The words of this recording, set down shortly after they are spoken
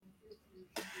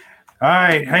All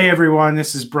right. Hey, everyone.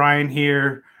 This is Brian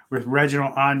here with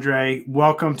Reginald Andre.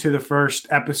 Welcome to the first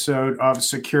episode of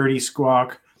Security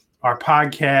Squawk, our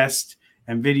podcast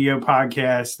and video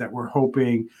podcast that we're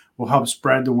hoping will help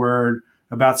spread the word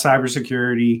about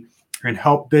cybersecurity and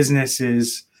help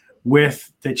businesses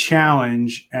with the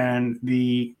challenge and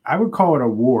I would call it a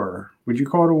war. Would you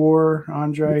call it a war,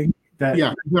 Andre?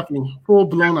 Yeah, definitely. Full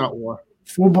blown out war.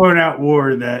 Full blown out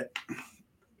war that,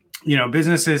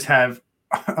 businesses have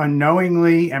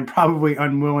unknowingly and probably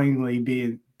unwillingly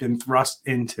been thrust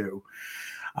into.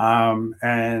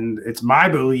 And it's my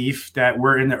belief that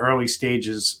we're in the early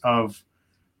stages of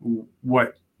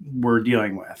what we're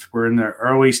dealing with. We're in the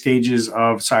early stages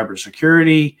of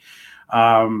cybersecurity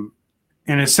in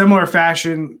a similar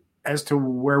fashion as to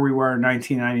where we were in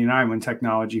 1999 when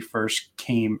technology first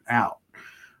came out.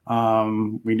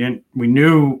 We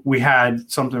knew we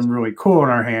had something really cool in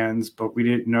our hands, but we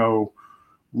didn't know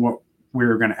what we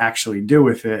were going to actually do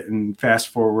with it. And fast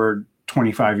forward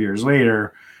 25 years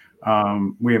later,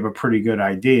 we have a pretty good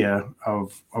idea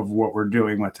of what we're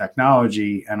doing with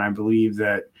technology. And I believe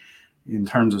that in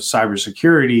terms of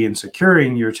cybersecurity and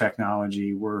securing your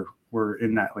technology, we're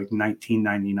in that like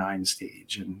 1999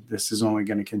 stage. And this is only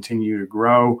going to continue to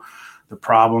grow. The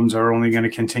problems are only going to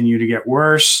continue to get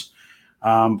worse.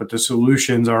 But the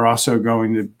solutions are also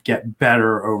going to get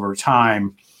better over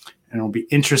time. And it'll be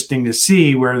interesting to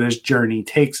see where this journey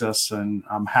takes us. And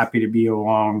I'm happy to be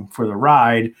along for the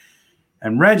ride.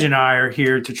 And Reg and I are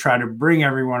here to try to bring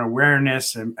everyone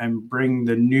awareness and bring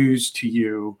the news to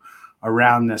you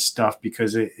around this stuff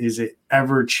because it is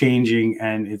ever changing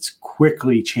and it's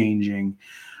quickly changing.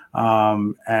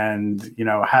 And,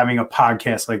 having a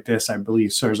podcast like this, I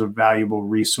believe, serves a valuable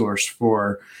resource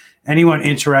for anyone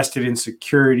interested in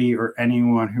security or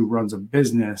anyone who runs a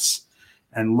business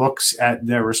and looks at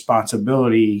their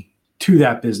responsibility to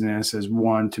that business as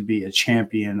one to be a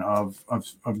champion of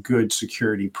good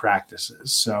security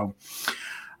practices. So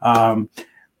I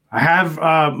have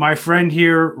my friend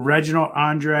here, Reginald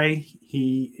Andre.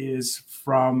 He is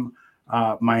from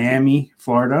Miami,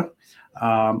 Florida.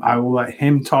 I will let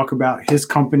him talk about his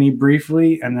company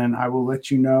briefly, and then I will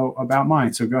let you know about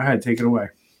mine. So go ahead, take it away.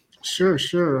 Sure.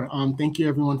 Thank you,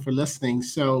 everyone, for listening.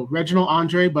 So Reginald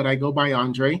Andre, but I go by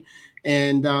Andre.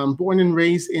 And born and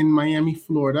raised in Miami,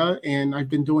 Florida, and I've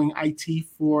been doing IT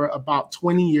for about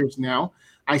 20 years now.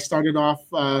 I started off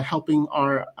helping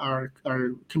our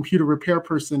computer repair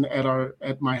person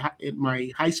at my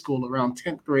high school around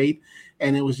 10th grade,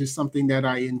 and it was just something that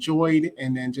I enjoyed.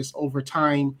 And then just over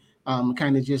time,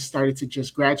 kind of just started to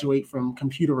just graduate from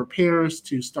computer repairs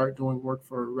to start doing work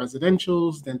for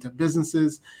residentials, then to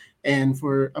businesses. And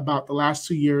for about the last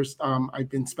 2 years, I've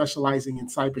been specializing in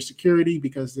cybersecurity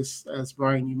because this, as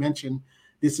Brian, you mentioned,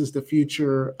 this is the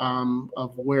future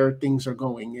of where things are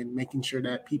going and making sure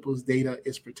that people's data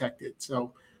is protected.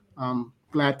 So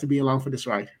glad to be along for this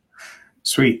ride.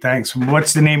 Sweet. Thanks.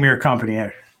 What's the name of your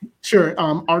company? Sure.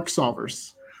 Arc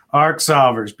Solvers. Arc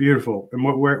Solvers. Beautiful. And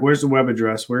where's the web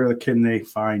address? Where can they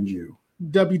find you?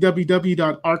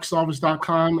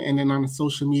 www.arcsolvers.com, and then on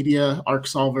social media, Arc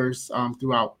Solvers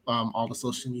throughout all the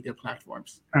social media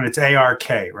platforms. And it's ARK,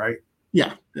 right?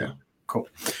 Yeah. Cool.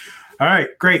 All right,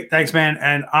 great. Thanks, man.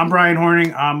 And I'm Brian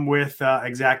Horning. I'm with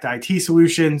Exact IT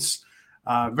Solutions.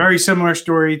 Very similar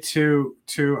story to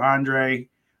Andre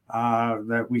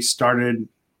that we started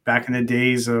back in the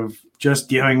days of just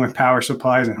dealing with power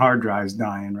supplies and hard drives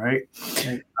dying, right?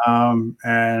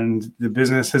 And the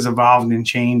business has evolved and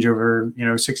changed over,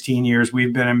 16 years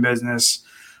we've been in business.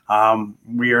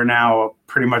 We are now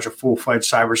pretty much a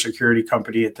full-fledged cybersecurity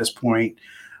company at this point.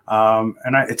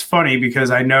 And it's funny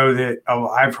because I know that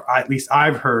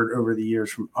I've heard over the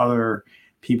years from other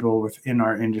people within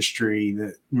our industry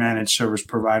that managed service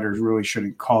providers really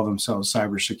shouldn't call themselves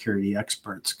cybersecurity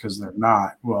experts because they're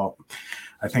not. Well,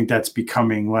 I think that's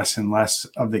becoming less and less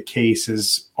of the case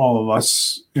as all of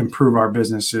us improve our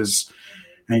businesses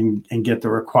and get the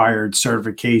required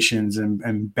certifications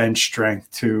and bench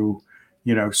strength to,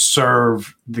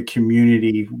 serve the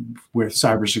community with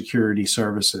cybersecurity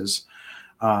services.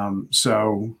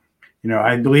 So,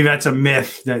 I believe that's a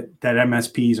myth that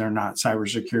MSPs are not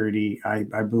cybersecurity.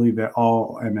 I believe that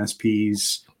all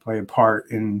MSPs play a part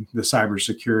in the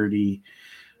cybersecurity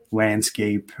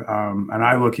landscape. And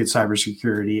I look at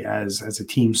cybersecurity as a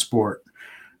team sport,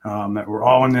 that we're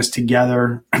all in this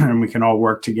together and we can all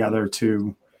work together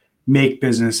to make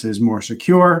businesses more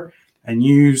secure and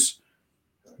use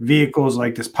vehicles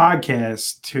like this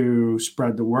podcast to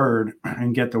spread the word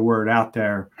and get the word out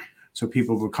there so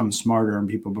people become smarter and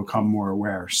people become more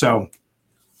aware. So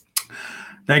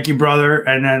thank you, brother.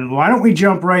 And then why don't we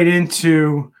jump right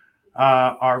into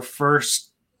our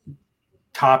first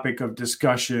topic of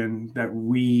discussion that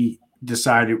we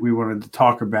decided we wanted to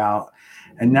talk about,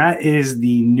 and that is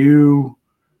the new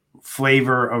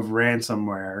flavor of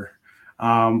ransomware.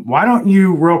 Why don't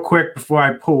you, real quick, before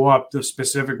I pull up the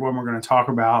specific one we're going to talk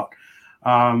about,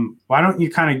 why don't you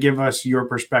kind of give us your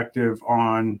perspective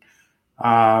on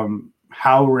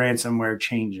how ransomware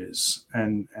changes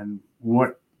and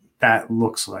what that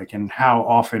looks like and how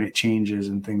often it changes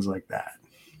and things like that?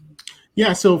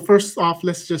 Yeah, so first off,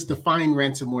 let's just define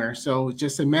ransomware. So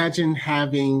just imagine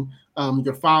having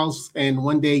your files, and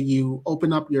one day you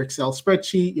open up your Excel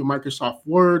spreadsheet, your Microsoft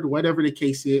Word, whatever the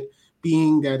case is,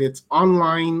 being that it's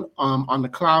online on the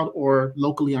cloud or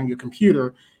locally on your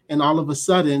computer, and all of a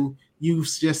sudden you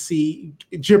just see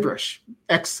gibberish,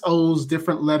 XOs,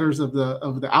 different letters of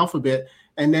the alphabet,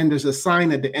 and then there's a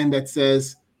sign at the end that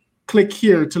says, "Click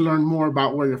here to learn more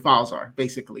about where your files are,"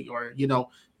 basically, or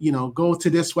go to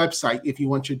this website if you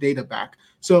want your data back.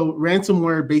 So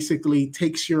ransomware basically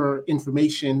takes your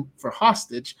information for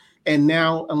hostage, and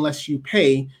now unless you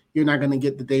pay, you're not going to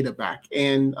get the data back.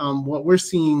 And what we're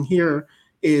seeing here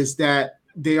is that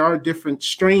there are different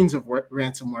strains of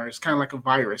ransomware. It's kind of like a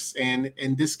virus, and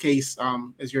in this case,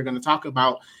 as you're going to talk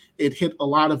about, it hit a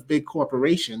lot of big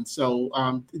corporations. So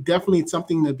definitely it's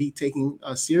something to be taken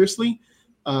seriously.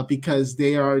 Because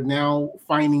they are now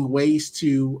finding ways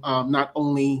to not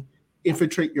only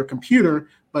infiltrate your computer,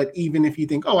 but even if you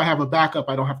think, oh, I have a backup,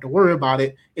 I don't have to worry about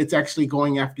it, it's actually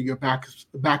going after your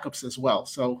backups as well.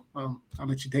 So I'll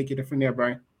let you take it from there,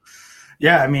 Brian.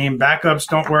 Yeah, I mean, backups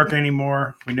don't work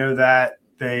anymore. We know that.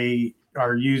 They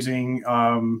are using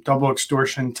double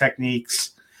extortion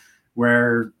techniques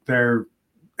where they're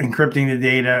encrypting the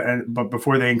data, but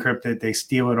before they encrypt it, they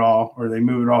steal it all, or they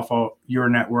move it off of your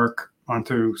network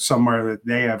onto somewhere that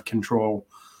they have control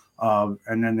of,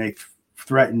 and then they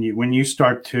threaten you. When you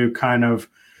start to kind of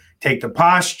take the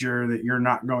posture that you're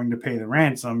not going to pay the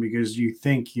ransom because you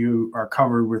think you are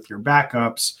covered with your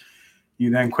backups, you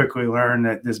then quickly learn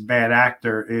that this bad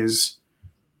actor is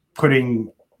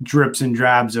putting drips and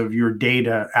drabs of your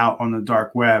data out on the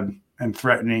dark web and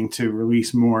threatening to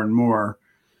release more and more.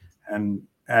 And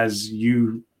as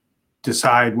you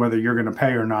decide whether you're going to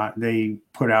pay or not, they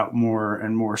put out more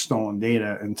and more stolen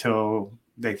data until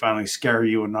they finally scare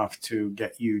you enough to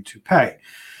get you to pay.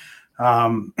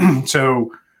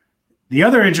 So the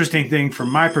other interesting thing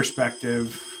from my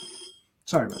perspective,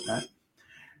 sorry about that,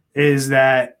 is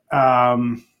that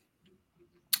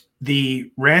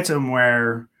the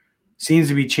ransomware seems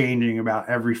to be changing about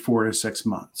every 4 to 6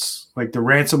 months. Like the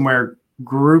ransomware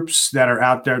groups that are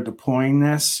out there deploying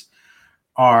this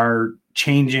are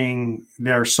changing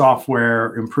their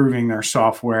software, improving their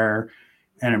software,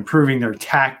 and improving their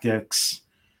tactics,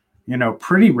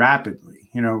 pretty rapidly.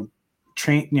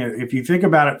 If you think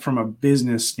about it from a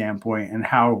business standpoint and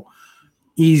how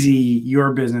easy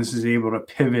your business is able to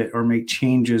pivot or make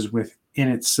changes within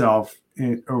itself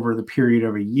over the period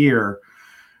of a year,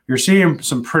 you're seeing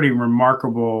some pretty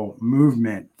remarkable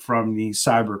movement from these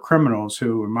cyber criminals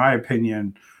who, in my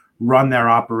opinion, run their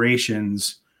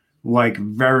operations like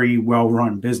very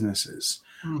well-run businesses.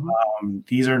 Mm-hmm.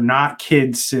 These are not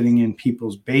kids sitting in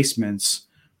people's basements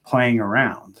playing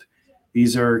around.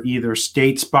 These are either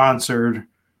state-sponsored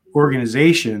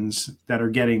organizations that are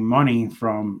getting money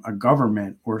from a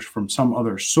government or from some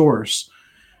other source,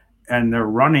 and they're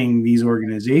running these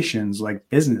organizations like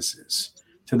businesses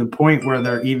to the point where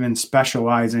they're even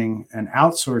specializing and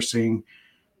outsourcing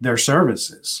their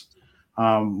services.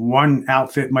 One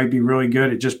outfit might be really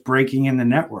good at just breaking in the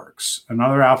networks.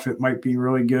 Another outfit might be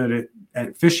really good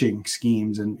at phishing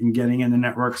schemes and getting in the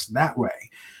networks that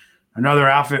way. Another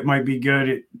outfit might be good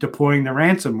at deploying the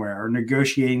ransomware or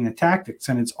negotiating the tactics.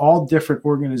 And it's all different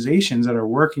organizations that are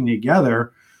working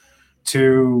together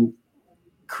to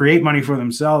create money for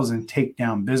themselves and take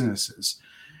down businesses.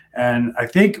 And I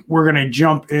think we're going to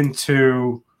jump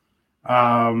into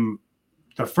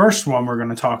the first one we're going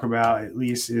to talk about, at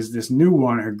least, is this new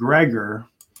one, Egregor,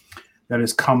 that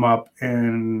has come up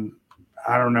in,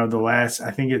 I don't know, I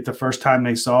think the first time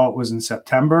they saw it was in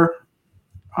September.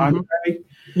 Mm-hmm.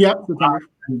 Yep.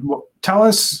 Tell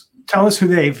us who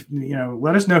they've,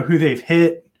 let us know who they've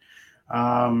hit.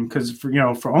 Because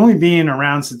for only being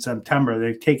around since September,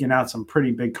 they've taken out some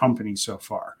pretty big companies so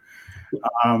far.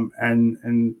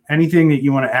 And anything that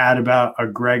you want to add about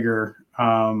Egregor,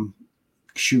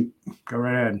 shoot, go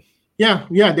right ahead.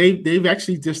 Yeah, they've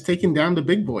actually just taken down the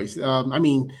big boys.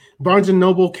 Barnes and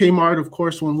Noble, Kmart, of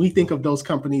course, when we think of those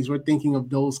companies, we're thinking of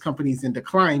those companies in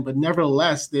decline, but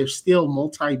nevertheless, they're still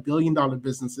multi-billion-dollar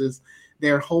businesses.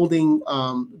 They're holding,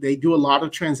 they do a lot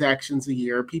of transactions a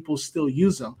year. People still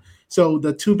use them. So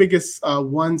the two biggest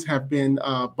ones have been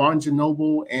Barnes and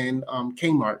Noble and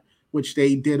Kmart, which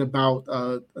they did about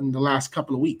in the last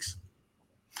couple of weeks.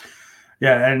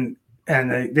 Yeah,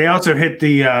 and they also hit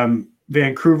the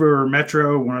Vancouver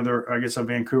Metro, one of their, I guess, a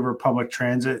Vancouver public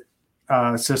transit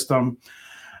system.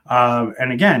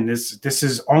 And again, this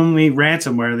is only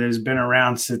ransomware that has been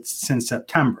around since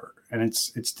September, and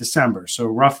it's December, so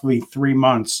roughly 3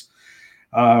 months.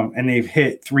 And they've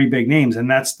hit 3 big names,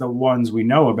 and that's the ones we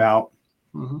know about.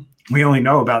 Mm-hmm. We only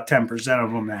know about 10%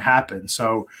 of them that happen.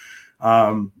 So,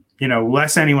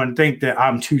 lest anyone think that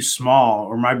I'm too small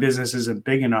or my business isn't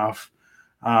big enough,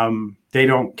 they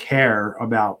don't care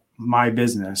about my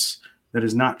business. That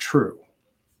is not true.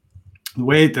 The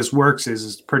way that this works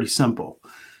is pretty simple.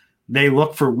 They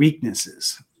look for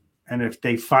weaknesses. And if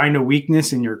they find a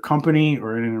weakness in your company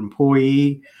or in an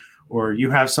employee, or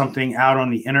you have something out on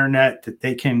the internet that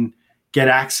they can get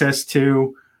access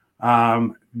to,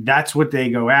 that's what they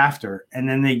go after. And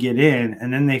then they get in,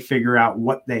 and then they figure out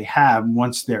what they have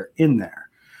once they're in there.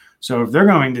 So if they're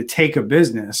going to take a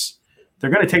business, they're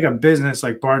going to take a business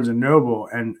like Barnes and Noble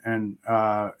and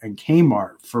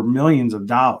Kmart for millions of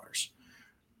dollars.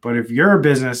 But if you're a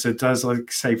business that does,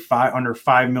 like, say, under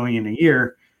 $5 million a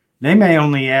year, they may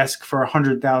only ask for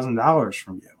 $100,000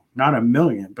 from you, not $1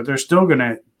 million. But they're still going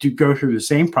to go through the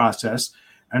same process,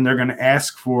 and they're going to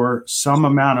ask for some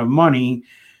amount of money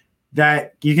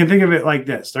that you can think of it like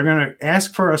this. They're going to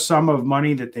ask for a sum of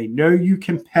money that they know you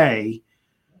can pay,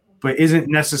 but isn't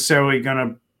necessarily going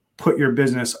to put your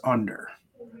business under.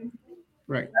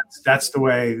 Right. That's the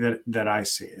way that I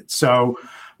see it. So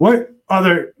what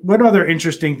other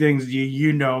interesting things do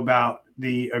you know about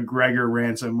the Egregor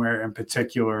ransomware in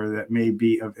particular that may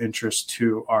be of interest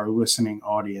to our listening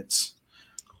audience?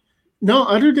 No,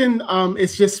 other than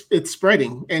it's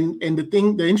spreading. And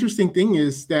the interesting thing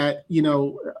is that,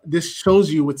 this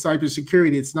shows you with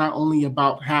cybersecurity, it's not only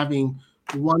about having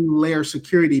one layer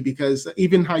security, because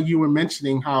even how you were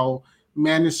mentioning how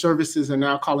managed services are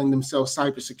now calling themselves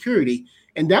cybersecurity.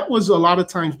 And that was a lot of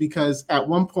times because at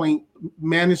one point,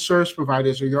 managed service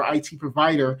providers or your IT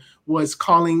provider was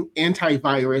calling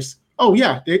antivirus. Oh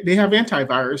yeah, they have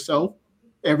antivirus, so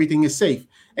everything is safe.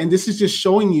 And this is just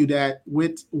showing you that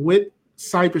with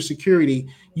cybersecurity,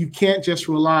 you can't just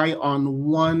rely on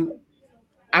one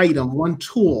item, one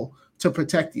tool to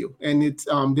protect you. And it's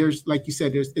there's, like you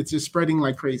said, it's just spreading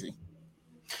like crazy.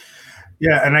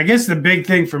 Yeah, and I guess the big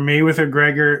thing for me with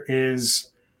Egregor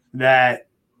is that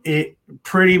it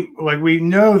we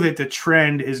know that the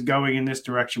trend is going in this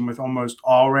direction with almost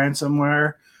all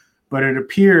ransomware, but it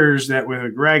appears that with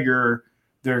Egregor,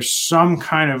 there's some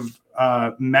kind of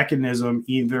mechanism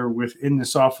either within the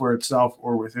software itself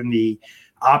or within the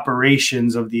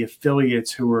operations of the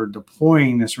affiliates who are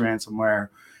deploying this ransomware,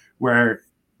 where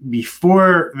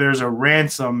before there's a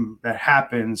ransom that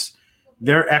happens,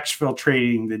 they're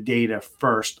exfiltrating the data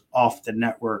first off the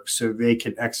network so they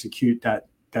can execute that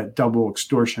double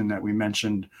extortion that we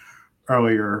mentioned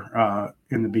earlier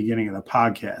in the beginning of the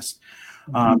podcast.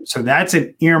 So that's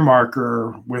an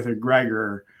earmarker with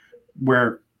Egregor,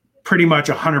 where pretty much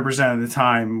 100% of the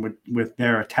time with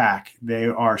their attack, they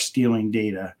are stealing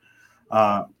data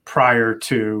prior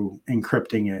to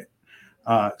encrypting it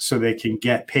so they can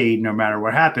get paid no matter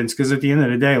what happens. Because at the end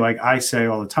of the day, like I say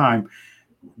all the time,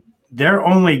 their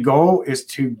only goal is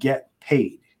to get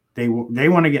paid. They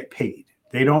want to get paid.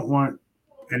 They don't want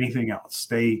anything else.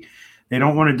 They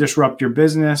don't want to disrupt your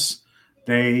business.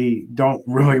 They don't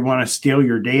really want to steal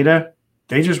your data.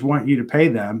 They just want you to pay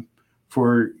them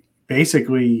for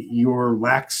basically your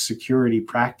lax security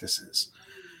practices.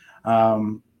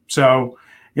 So,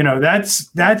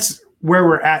 that's where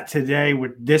we're at today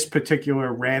with this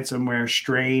particular ransomware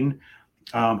strain.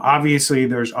 Obviously,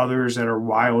 there's others that are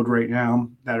wild right now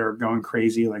that are going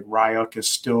crazy. Like Ryuk is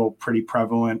still pretty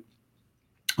prevalent.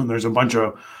 And there's a bunch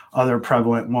of other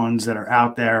prevalent ones that are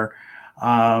out there.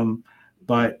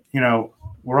 But,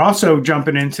 we're also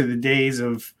jumping into the days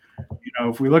of,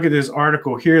 if we look at this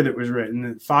article here that was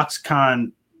written,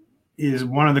 Foxconn is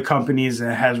one of the companies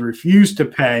that has refused to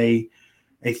pay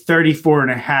a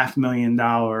 $34.5 million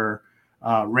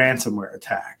ransomware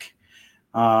attack.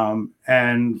 And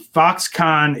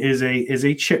Foxconn is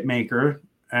a chip maker.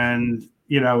 And,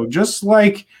 just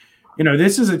like,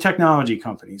 this is a technology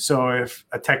company. So if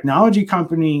a technology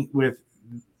company with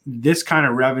this kind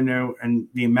of revenue and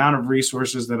the amount of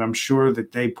resources that I'm sure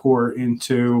that they pour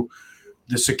into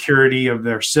the security of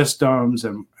their systems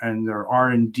and their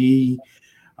R&D,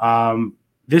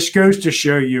 this goes to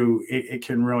show you it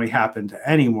can really happen to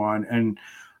anyone. And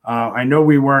I know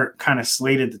we weren't kind of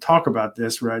slated to talk about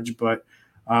this, Reg, but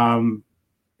FireEye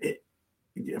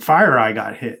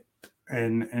got hit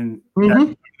and Mm-hmm.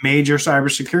 that major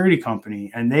cybersecurity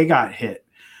company, and they got hit.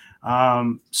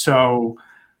 I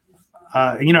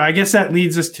guess that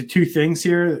leads us to two things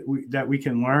here that we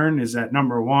can learn is that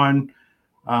number one,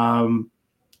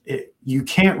 you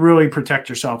can't really protect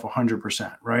yourself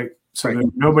 100%, right? So Right.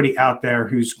 there's nobody out there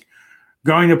who's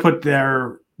going to put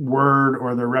their word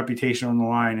or their reputation on the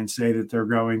line and say that they're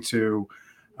going to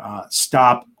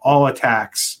stop all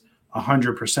attacks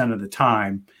 100% of the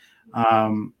time.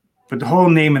 But the whole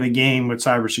name of the game with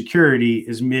cybersecurity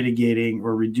is mitigating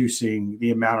or reducing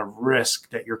the amount of risk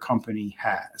that your company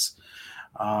has.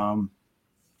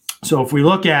 So if we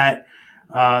look at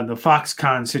the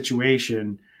Foxconn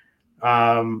situation,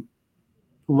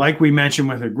 like we mentioned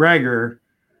with McGregor,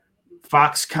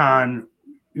 Foxconn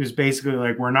was basically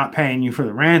like, we're not paying you for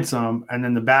the ransom. And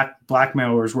then the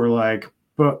blackmailers were like,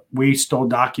 but we stole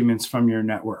documents from your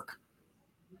network.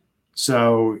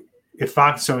 So it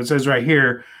says right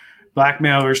here,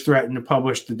 blackmailers threatened to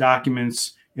publish the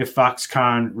documents if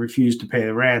Foxconn refused to pay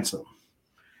the ransom.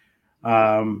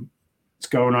 It's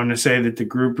going on to say that the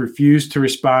group refused to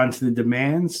respond to the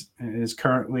demands and it is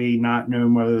currently not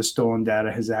known whether the stolen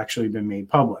data has actually been made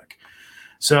public.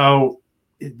 So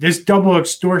this double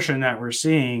extortion that we're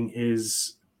seeing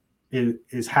is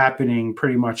happening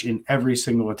pretty much in every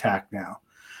single attack now.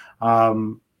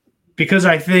 Because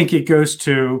I think it goes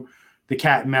to the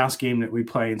cat and mouse game that we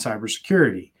play in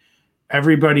cybersecurity.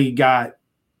 Everybody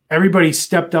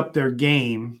stepped up their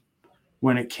game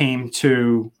when it came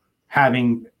to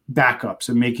having backups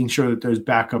and making sure that those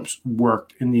backups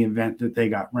worked in the event that they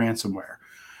got ransomware.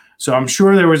 So I'm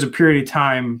sure there was a period of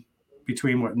time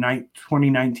between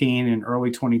 2019 and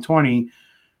early 2020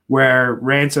 where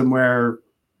ransomware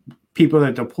people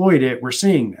that deployed it were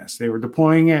seeing this. They were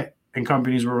deploying it and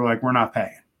companies were like, we're not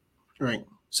paying. Right.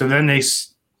 So then they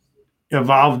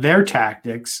evolved their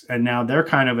tactics and now they're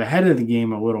kind of ahead of the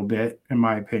game a little bit, in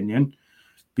my opinion,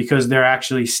 because they're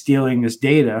actually stealing this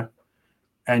data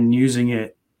and using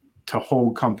it to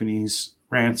hold companies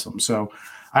ransom. So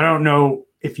I don't know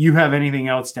if you have anything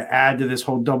else to add to this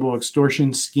whole double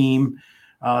extortion scheme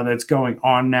that's going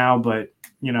on now, but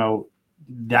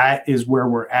that is where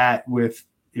we're at with,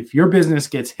 if your business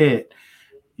gets hit,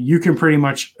 you can pretty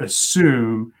much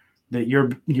assume that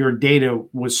your data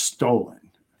was stolen.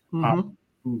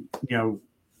 Mm-hmm.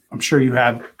 I'm sure you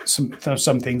have some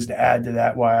things to add to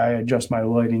that, why I adjust my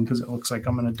lighting because it looks like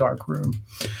I'm in a dark room.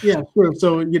 Yeah, sure.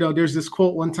 So, there's this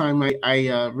quote one time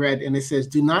I read, and it says,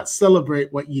 "Do not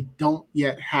celebrate what you don't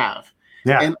yet have."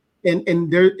 Yeah. And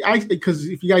because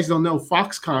if you guys don't know,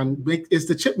 Foxconn is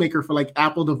the chip maker for like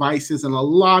Apple devices and a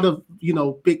lot of,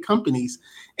 big companies.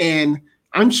 And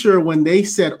I'm sure when they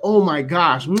said, oh my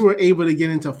gosh, we were able to get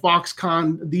into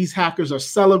Foxconn, these hackers are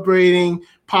celebrating,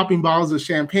 popping bottles of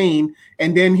champagne.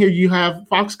 And then here you have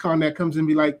Foxconn that comes and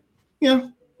be like, yeah,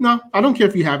 no, I don't care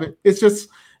if you have it. It's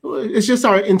just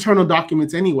our internal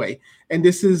documents anyway. And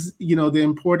this is, the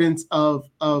importance of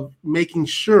making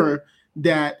sure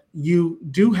that you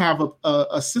do have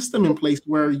a system in place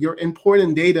where your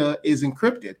important data is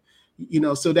encrypted,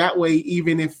 so that way,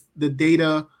 even if the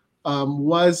data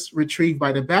was retrieved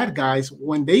by the bad guys,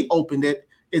 when they opened it,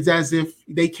 it's as if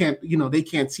they can't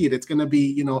see it. It's going to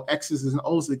be, X's and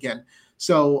O's again.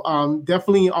 So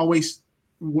definitely always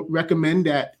recommend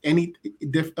that any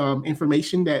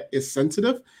information that is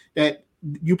sensitive, that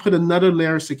you put another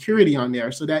layer of security on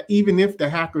there so that even if the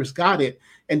hackers got it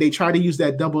and they try to use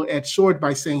that double-edged sword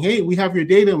by saying, hey, we have your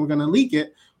data and we're going to leak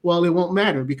it, well, it won't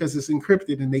matter because it's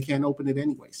encrypted and they can't open it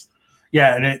anyways.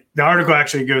 Yeah, and the article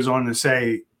actually goes on to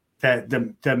say that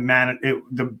the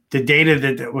data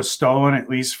that was stolen, at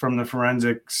least from the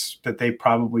forensics that they've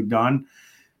probably done,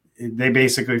 they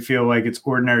basically feel like it's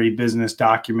ordinary business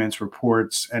documents,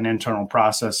 reports, and internal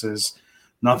processes,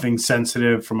 nothing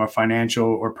sensitive from a financial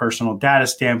or personal data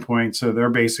standpoint. So they're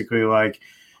basically like,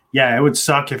 yeah, it would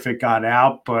suck if it got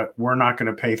out, but we're not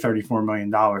going to pay $34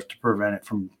 million to prevent it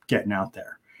from getting out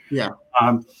there. Yeah.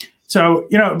 So,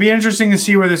 it'd be interesting to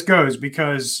see where this goes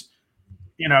because,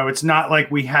 it's not like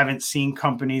we haven't seen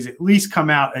companies at least come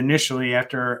out initially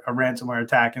after a ransomware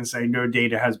attack and say no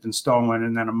data has been stolen.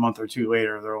 And then a month or two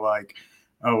later, they're like,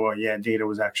 oh, well, yeah, data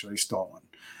was actually stolen.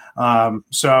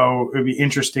 So it'd be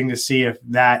interesting to see if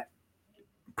that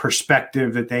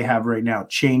perspective that they have right now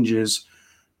changes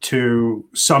to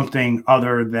something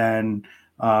other than,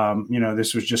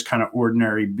 this was just kind of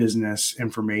ordinary business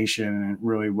information and it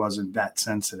really wasn't that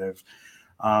sensitive.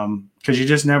 Because you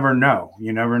just never know.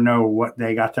 You never know what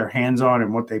they got their hands on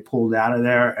and what they pulled out of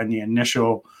there. And the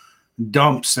initial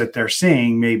dumps that they're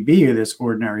seeing may be this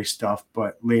ordinary stuff,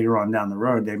 but later on down the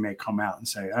road, they may come out and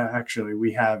say, actually,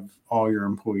 we have all your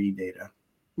employee data.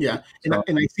 Yeah, So,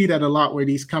 and I see that a lot where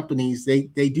these companies they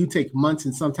do take months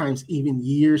and sometimes even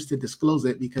years to disclose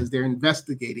it because they're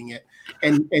investigating it,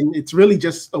 and it's really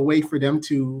just a way for them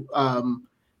to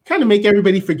kind of make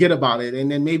everybody forget about it,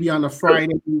 and then maybe on a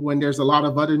Friday when there's a lot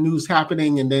of other news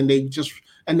happening, and then they just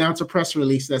announce a press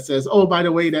release that says, "Oh, by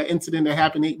the way, that incident that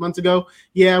happened 8 months ago,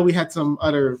 yeah, we had some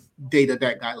other data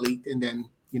that got leaked," and then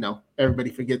everybody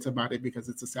forgets about it because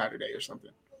it's a Saturday or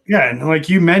something. yeah, and like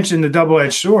you mentioned, the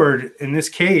double-edged sword. In this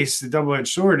case, the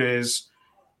double-edged sword is: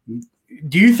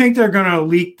 do you think they're going to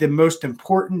leak the most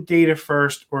important data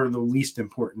first or the least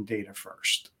important data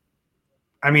first?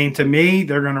 I mean, to me,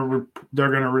 they're going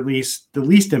to release the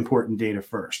least important data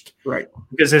first, right?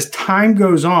 Because as time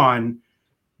goes on,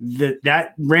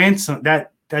 that ransom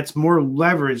that's more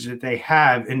leverage that they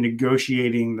have in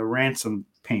negotiating the ransom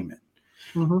payment.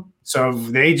 Mm-hmm. So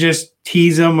they just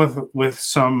tease them with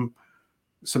some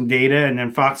data, and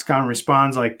then Foxconn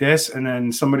responds like this, and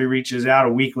then somebody reaches out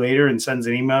a week later and sends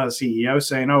an email to the CEO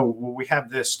saying, "Oh, well, we have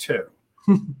this too,"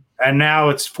 and now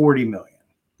it's 40 million.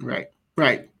 Right.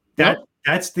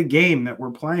 That's the game that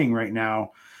we're playing right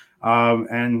now,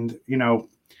 and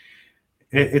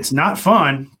it's not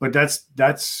fun, but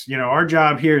that's our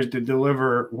job here is to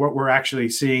deliver what we're actually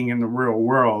seeing in the real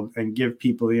world and give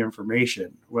people the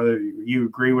information. Whether you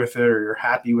agree with it or you're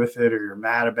happy with it or you're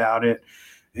mad about it,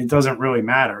 it doesn't really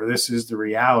matter. This is the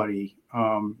reality,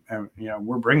 and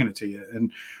we're bringing it to you,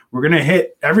 and we're going to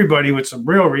hit everybody with some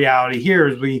real reality here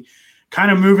as we kind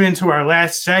of move into our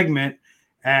last segment,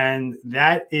 and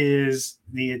that is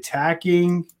the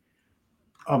attacking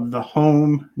of the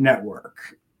home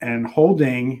network and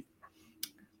holding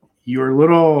your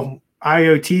little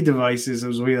IoT devices,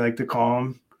 as we like to call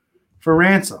them, for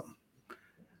ransom.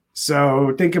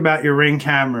 So think about your Ring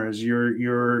cameras, your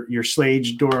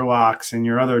Schlage door locks, and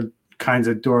your other kinds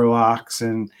of door locks.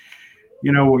 And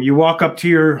you walk up to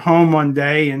your home one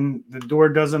day and the door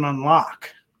doesn't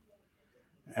unlock,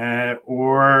 and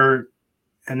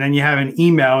then you have an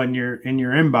email in your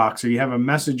inbox, or you have a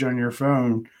message on your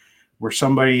phone where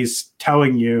somebody's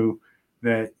telling you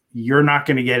that you're not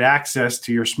going to get access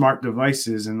to your smart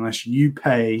devices unless you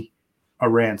pay a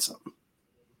ransom.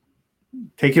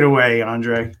 Take it away,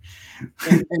 Andre.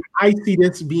 And I see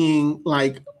this being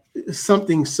like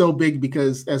something so big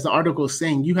because, as the article is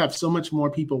saying, you have so much more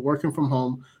people working from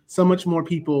home, so much more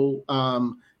people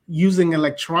using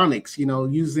electronics,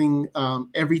 using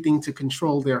everything to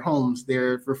control their homes,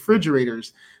 their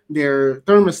refrigerators, their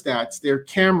thermostats, their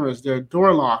cameras, their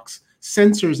door locks,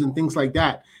 sensors, and things like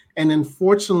that. And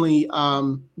unfortunately,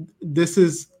 this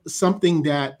is something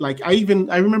that, like, I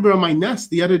remember on my Nest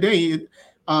the other day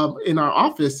in our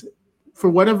office, for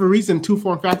whatever reason,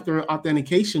 two-factor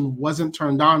authentication wasn't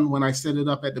turned on when I set it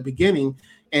up at the beginning.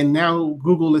 And now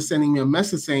Google is sending me a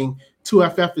message saying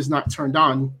 2FF is not turned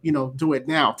on, do it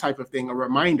now type of thing, a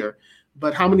reminder.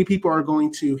 But how many people are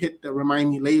going to hit the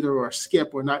remind me later or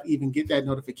skip or not even get that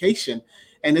notification?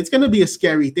 And it's going to be a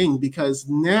scary thing because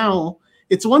now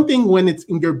it's one thing when it's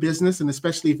in your business, and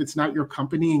especially if it's not your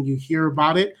company and you hear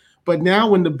about it. But now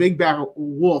when the big bad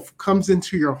wolf comes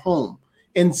into your home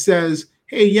and says,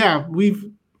 "Hey, yeah, we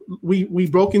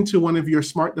broke into one of your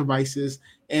smart devices,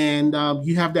 and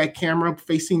you have that camera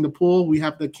facing the pool. We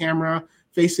have the camera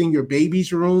facing your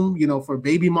baby's room, for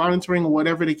baby monitoring or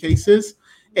whatever the case is,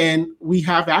 and we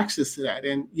have access to that.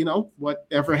 And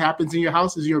whatever happens in your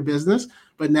house is your business.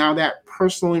 But now that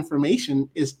personal information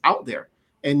is out there,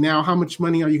 and now how much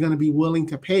money are you going to be willing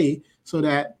to pay so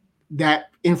that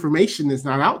that information is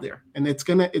not out there? And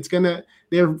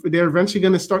they're eventually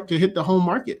going to start to hit the home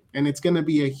market, and it's going to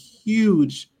be a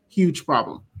huge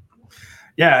problem.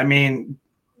 Yeah, I mean,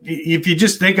 if you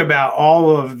just think about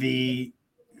all of the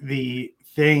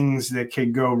things that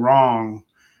could go wrong,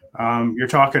 you're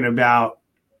talking about,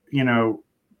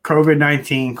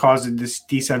 COVID-19 caused this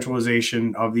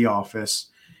decentralization of the office.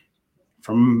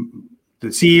 From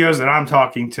the CEOs that I'm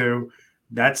talking to,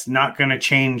 that's not going to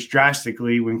change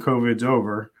drastically when COVID's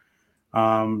over.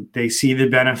 They see the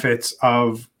benefits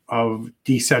of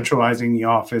decentralizing the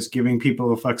office, giving people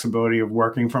the flexibility of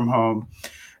working from home.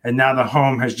 And now the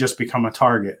home has just become a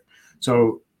target.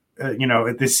 So, at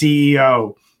the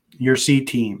CEO, your C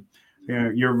team,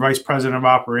 your vice president of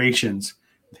operations,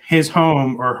 his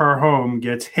home or her home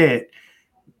gets hit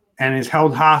and is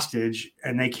held hostage,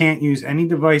 and they can't use any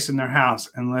device in their house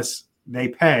unless they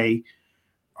pay.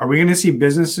 Are we going to see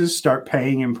businesses start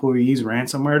paying employees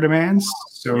ransomware demands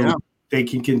they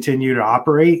can continue to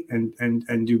operate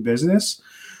and do business?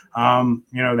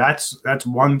 That's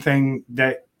one thing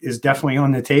that is definitely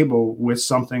on the table with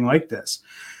something like this.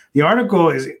 The article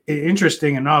is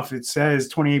interesting enough. It says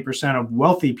 28% of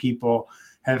wealthy people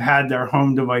have had their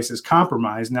home devices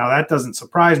compromised. Now, that doesn't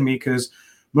surprise me because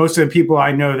most of the people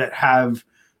I know that have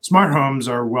smart homes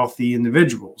are wealthy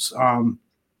individuals.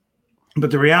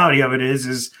 But the reality of it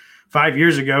is 5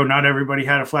 years ago, not everybody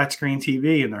had a flat screen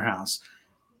TV in their house.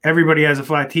 Everybody has a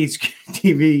flat screen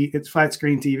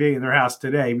TV in their house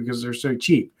today because they're so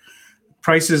cheap.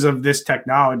 Prices of this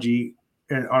technology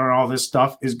and on all this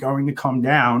stuff is going to come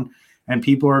down, and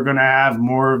people are going to have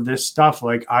more of this stuff.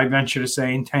 Like I venture to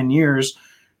say in 10 years,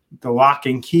 the lock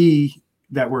and key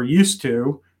that we're used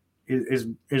to is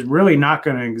really not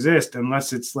going to exist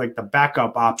unless it's like the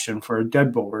backup option for a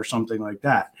deadbolt or something like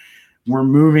that. We're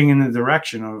moving in the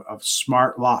direction of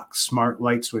smart locks, smart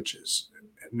light switches,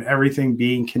 and everything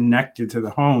being connected to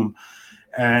the home.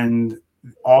 And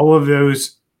all of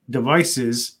those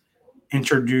devices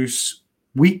introduce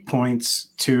weak points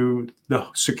to the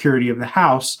security of the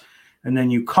house. And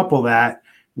then you couple that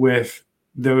with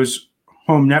those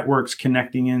home networks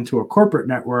connecting into a corporate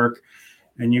network,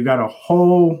 and you got a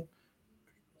whole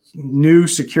new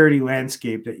security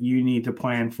landscape that you need to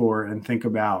plan for and think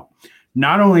about,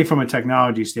 not only from a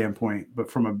technology standpoint, but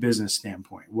from a business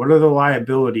standpoint. What are the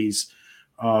liabilities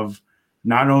of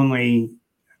not only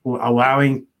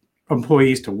allowing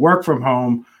employees to work from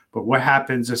home, but what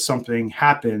happens if something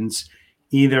happens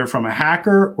either from a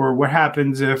hacker, or what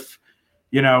happens if,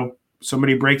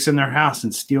 somebody breaks in their house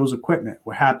and steals equipment?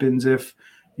 What happens if,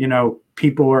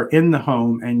 people are in the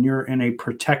home and you're in a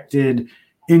protected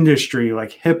industry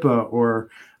like HIPAA or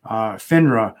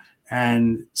FINRA,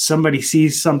 and somebody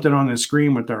sees something on the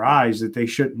screen with their eyes that they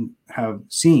shouldn't have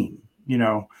seen?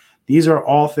 These are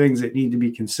all things that need to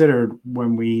be considered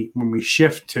when we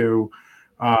shift to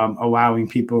allowing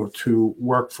people to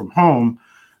work from home.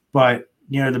 But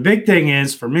the big thing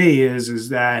is for me is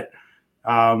that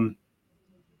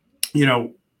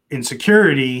in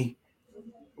security,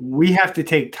 we have to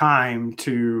take time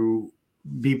to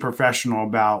be professional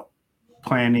about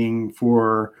planning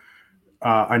for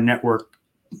a network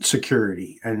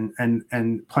security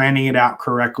and planning it out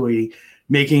correctly,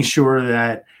 making sure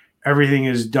that everything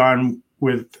is done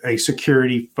with a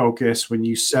security focus. When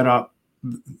you set up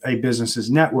a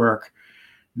business's network,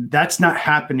 that's not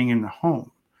happening in the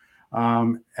home.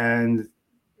 And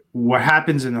what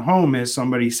happens in the home is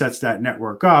somebody sets that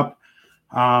network up,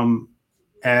 and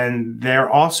they're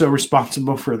also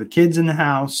responsible for the kids in the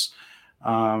house.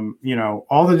 All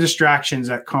the distractions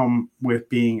that come with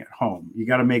being at home. You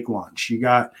got to make lunch. You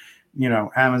got,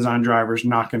 Amazon drivers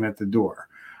knocking at the door.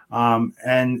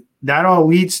 And that all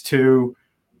leads to,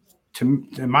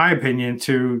 in my opinion,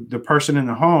 to the person in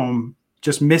the home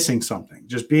just missing something,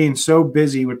 just being so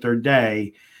busy with their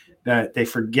day that they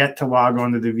forget to log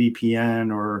onto the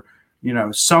VPN, or,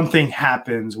 something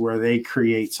happens where they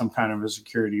create some kind of a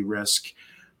security risk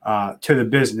to the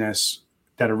business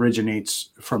that originates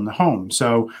from the home.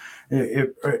 So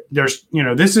there's,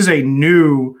 this is a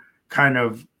new kind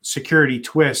of security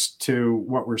twist to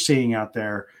what we're seeing out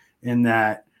there, in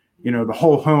that, the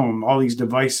whole home, all these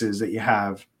devices that you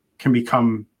have can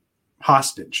become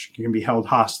hostage, can be held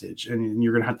hostage, and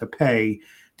you're going to have to pay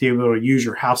to be able to use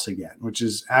your house again, which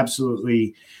is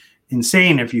absolutely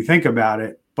insane if you think about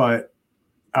it. But,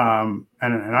 and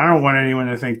I don't want anyone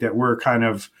to think that we're kind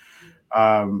of,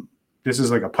 this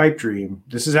is like a pipe dream.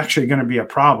 This is actually going to be a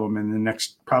problem in the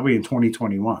next, probably in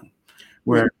 2021,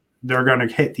 where they're going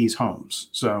to hit these homes.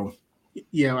 So,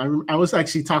 yeah, I was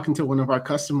actually talking to one of our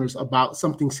customers about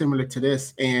something similar to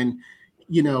this. And,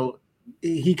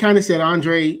 he kind of said,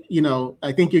 Andre,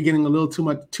 I think you're getting a little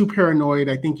too paranoid.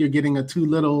 I think you're getting a too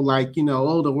little,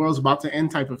 the world's about to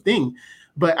end type of thing.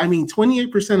 But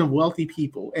 28% of wealthy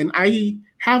people, and I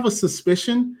have a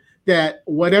suspicion that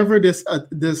whatever this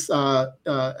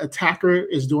attacker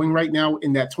is doing right now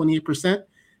in that 28%,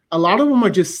 a lot of them are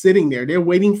just sitting there. They're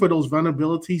waiting for those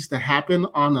vulnerabilities to happen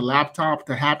on a laptop,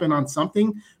 to happen on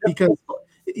something, because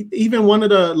even one of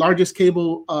the largest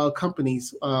cable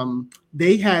companies,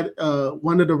 they had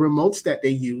one of the remotes that they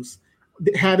use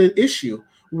had an issue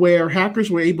where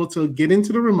hackers were able to get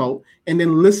into the remote and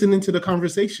then listen into the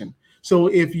conversation. So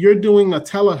if you're doing a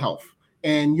telehealth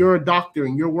and you're a doctor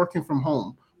and you're working from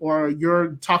home, or you're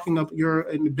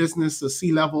in the business, a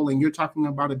C-level, and you're talking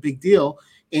about a big deal,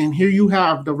 and here you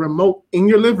have the remote in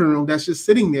your living room that's just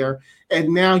sitting there, and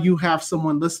now you have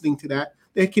someone listening to that,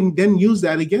 they can then use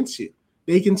that against you.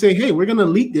 They can say, hey, we're going to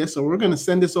leak this, or we're going to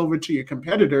send this over to your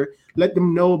competitor, let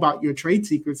them know about your trade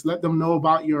secrets, let them know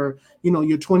about your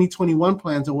 2021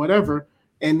 plans or whatever,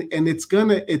 and it's going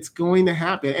to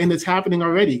happen, and it's happening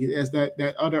already, as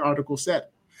that other article said.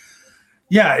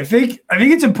 Yeah, I think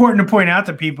it's important to point out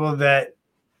to people that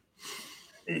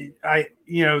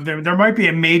there might be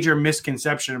a major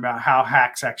misconception about how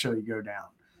hacks actually go down.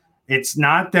 It's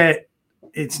not that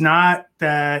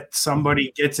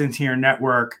somebody gets into your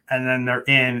network and then they're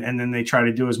in and then they try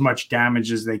to do as much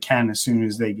damage as they can as soon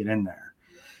as they get in there.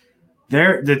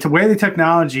 The way the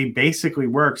technology basically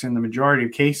works in the majority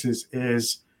of cases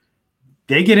is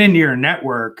they get into your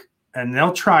network and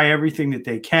they'll try everything that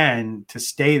they can to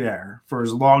stay there for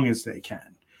as long as they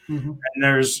can. Mm-hmm. And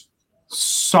there's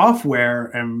software,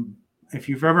 and if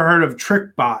you've ever heard of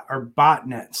TrickBot or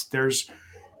botnets, there's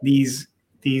these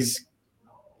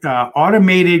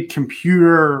automated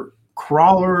computer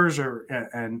crawlers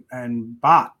and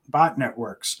bot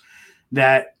networks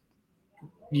that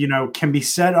can be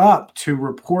set up to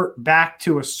report back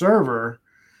to a server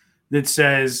that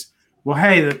says, well,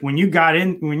 hey, when you got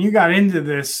into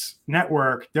this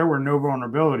network, there were no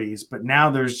vulnerabilities, but now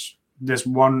there's this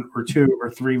 1 or 2 or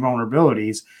 3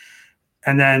 vulnerabilities.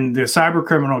 And then the cyber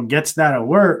criminal gets that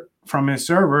alert from his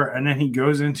server, and then he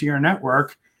goes into your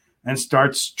network and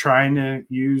starts trying to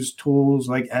use tools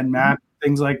like Nmap,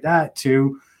 things like that,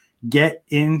 to get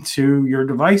into your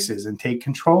devices and take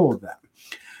control of them.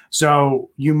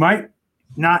 So you might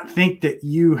not think that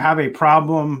you have a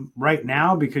problem right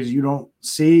now because you don't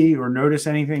see or notice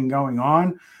anything going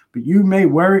on, but you may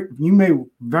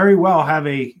very well have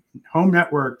a home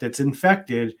network that's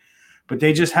infected, but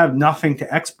they just have nothing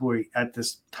to exploit at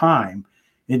this time.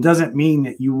 It doesn't mean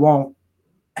that you won't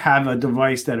have a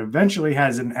device that eventually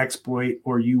has an exploit,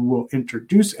 or you will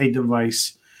introduce a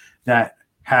device that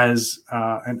has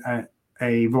a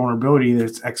vulnerability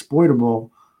that's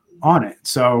exploitable on it.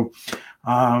 So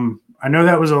I know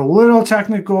that was a little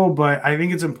technical, but I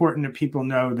think it's important that people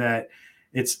know that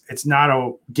it's not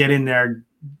a get in there,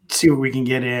 see what we can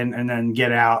get in, and then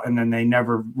get out, and then they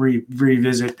never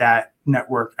revisit that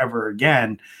network ever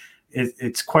again.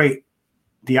 It's quite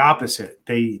the opposite.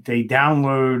 They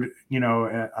download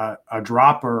a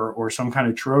dropper or some kind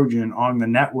of Trojan on the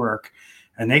network,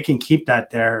 and they can keep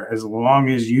that there as long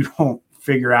as you don't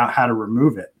figure out how to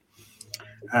remove it.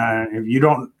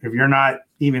 If you're not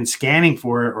even scanning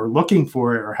for it or looking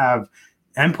for it or have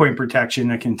endpoint protection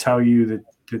that can tell you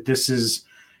that this is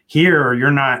here, or you're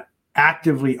not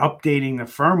actively updating the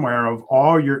firmware of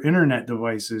all your internet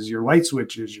devices, your light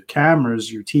switches, your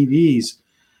cameras, your TVs,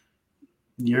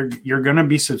 you're going to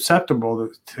be susceptible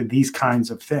to these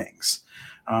kinds of things.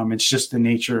 It's just the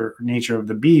nature of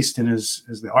the beast. And as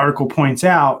the article points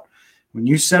out, when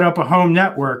you set up a home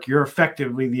network, you're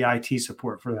effectively the IT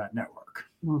support for that network.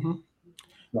 Mm-hmm.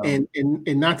 So.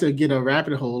 And not to get a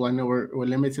rabbit hole, I know we're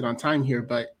limited on time here,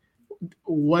 but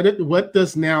what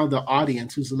does now the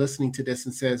audience who's listening to this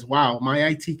and says, wow, my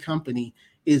IT company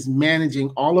is managing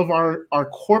all of our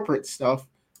corporate stuff,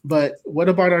 but what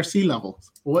about our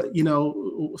C-levels?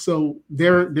 So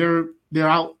they're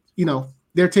out,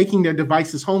 they're taking their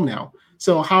devices home now.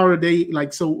 So how are they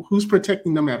so who's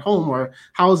protecting them at home, or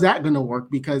how is that going to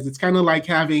work? Because it's kind of like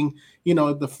having,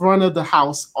 the front of the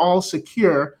house all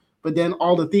secure, but then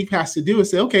all the thief has to do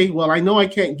is say, okay, well, I know I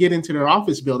can't get into their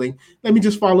office building. Let me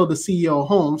just follow the CEO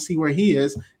home, see where he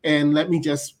is, and let me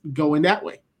just go in that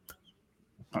way.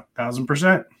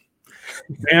 1,000%.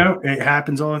 It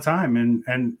happens all the time,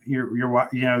 and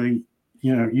it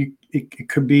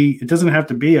could be. It doesn't have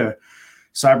to be a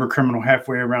cyber criminal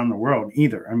halfway around the world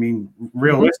either. I mean,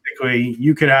 realistically,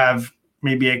 you could have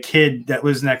maybe a kid that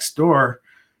lives next door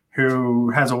who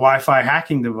has a Wi-Fi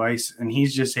hacking device, and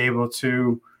he's just able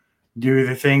to do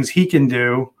the things he can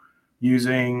do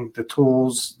using the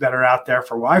tools that are out there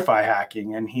for Wi-Fi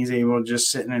hacking. And he's able to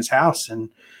just sit in his house and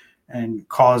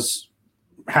cause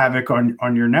havoc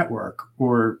on your network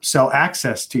or sell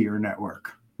access to your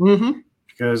network,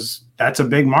 because that's a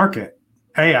big market.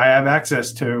 Hey, I have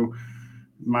access to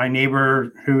my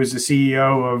neighbor who is the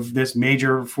CEO of this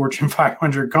major Fortune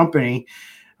 500 company.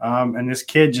 And this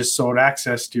kid just sold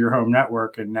access to your home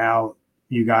network. And now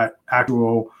you got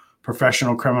actual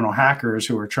professional criminal hackers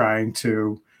who are trying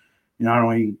to not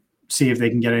only see if they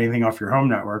can get anything off your home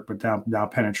network, but now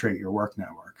penetrate your work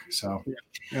network. So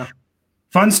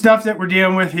fun stuff that we're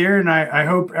dealing with here. And I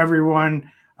hope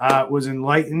everyone was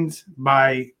enlightened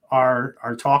by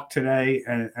our talk today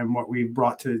and what we've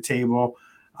brought to the table.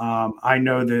 I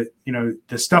know that,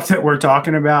 the stuff that we're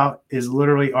talking about is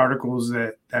literally articles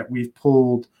that we've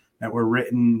pulled that were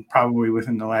written probably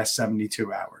within the last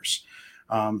 72 hours.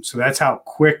 So that's how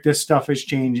quick this stuff is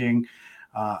changing.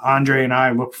 Andre and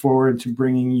I look forward to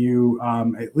bringing you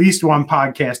at least one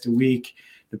podcast a week,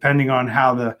 depending on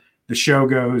how the show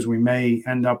goes. We may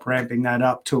end up ramping that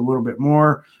up to a little bit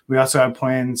more. We also have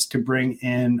plans to bring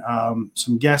in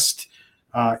some guest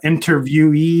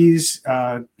interviewees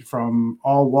from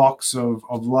all walks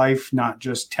of life, not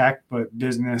just tech, but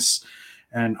business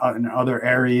and other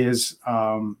areas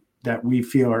that we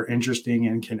feel are interesting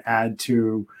and can add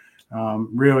to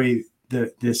really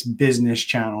this business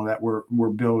channel that we're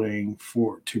building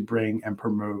to bring and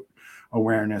promote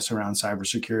awareness around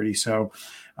cybersecurity. So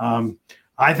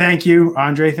I thank you.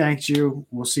 Andre thanks you.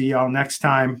 We'll see y'all next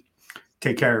time.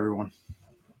 Take care, everyone.